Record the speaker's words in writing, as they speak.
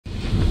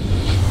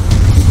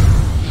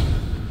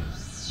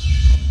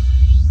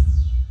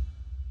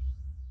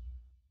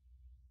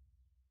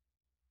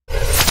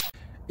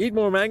Eat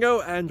more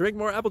mango and drink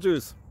more apple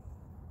juice.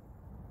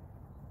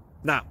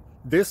 Now,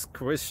 this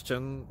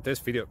video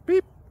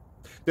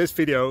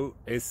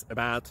is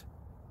about...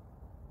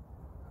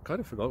 I kind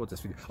of forgot what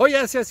this video... Oh,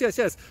 yes.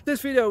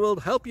 This video will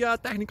help you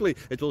out technically.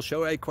 It will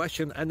show a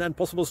question and then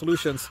possible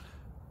solutions.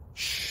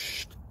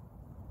 Shh.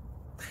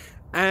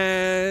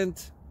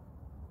 And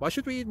why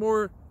should we eat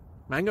more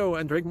mango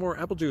and drink more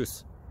apple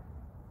juice?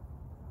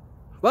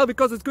 Well,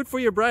 because it's good for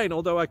your brain,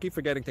 although I keep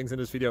forgetting things in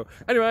this video.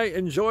 Anyway,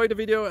 enjoy the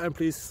video and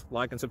please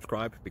like and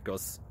subscribe,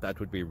 because that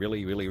would be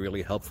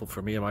really helpful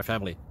for me and my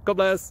family. God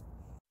bless!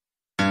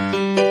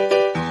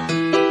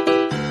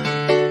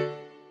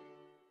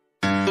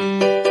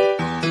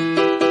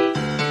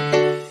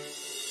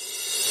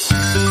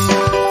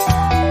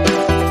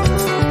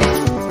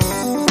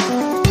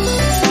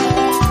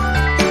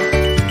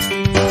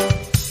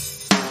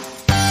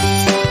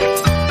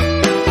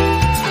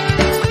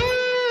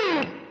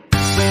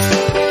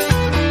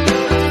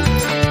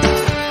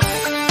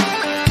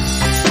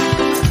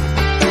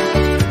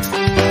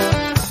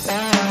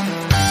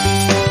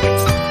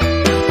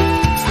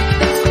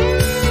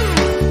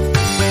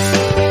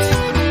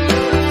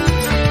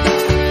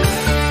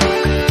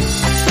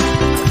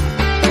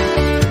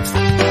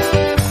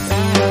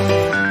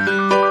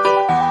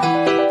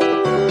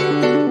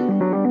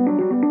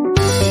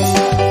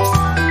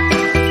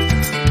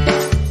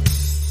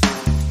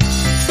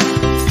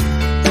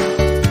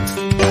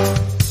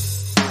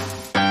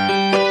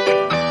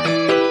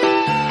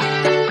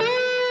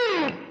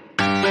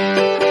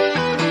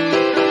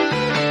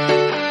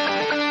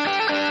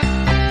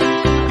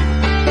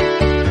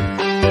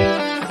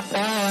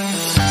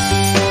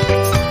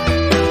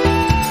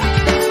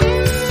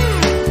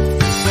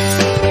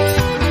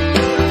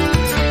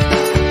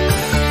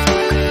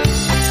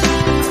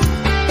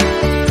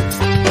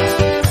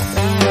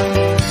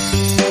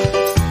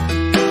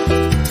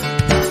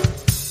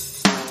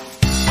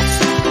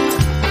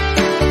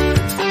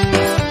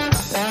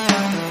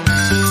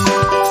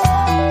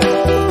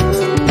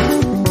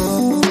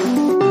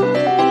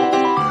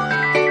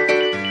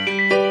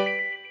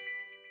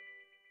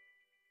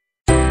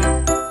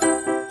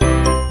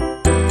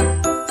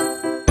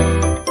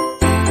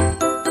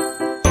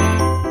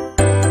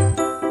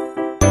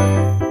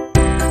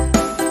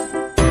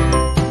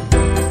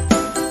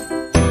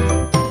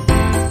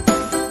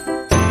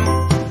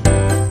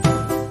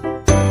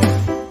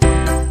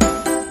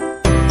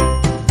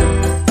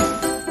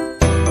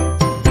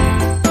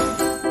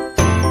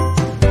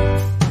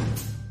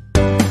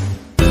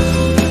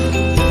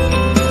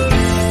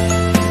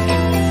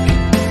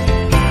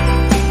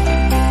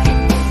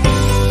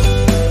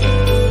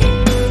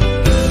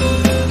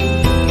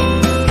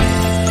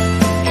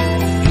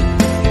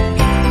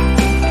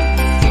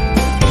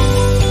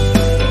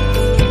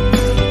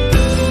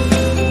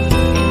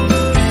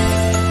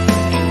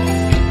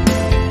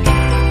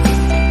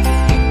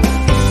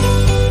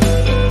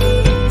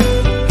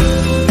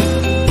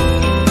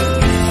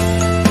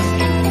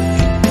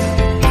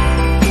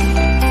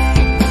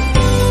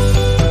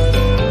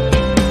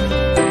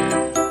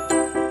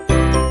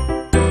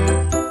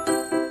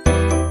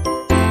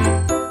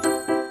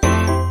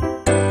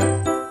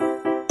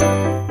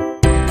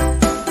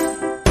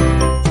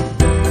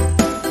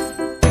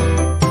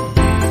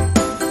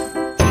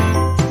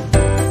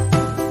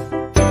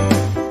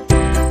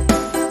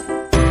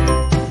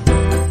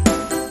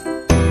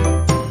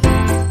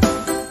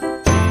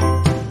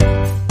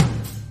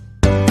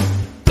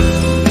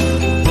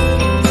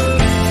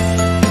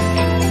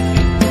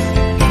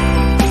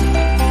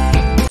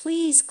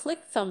 Please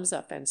click thumbs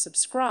up and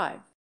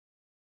subscribe.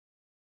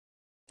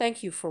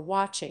 Thank you for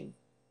watching.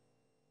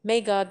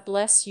 May God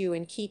bless you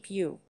and keep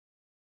you.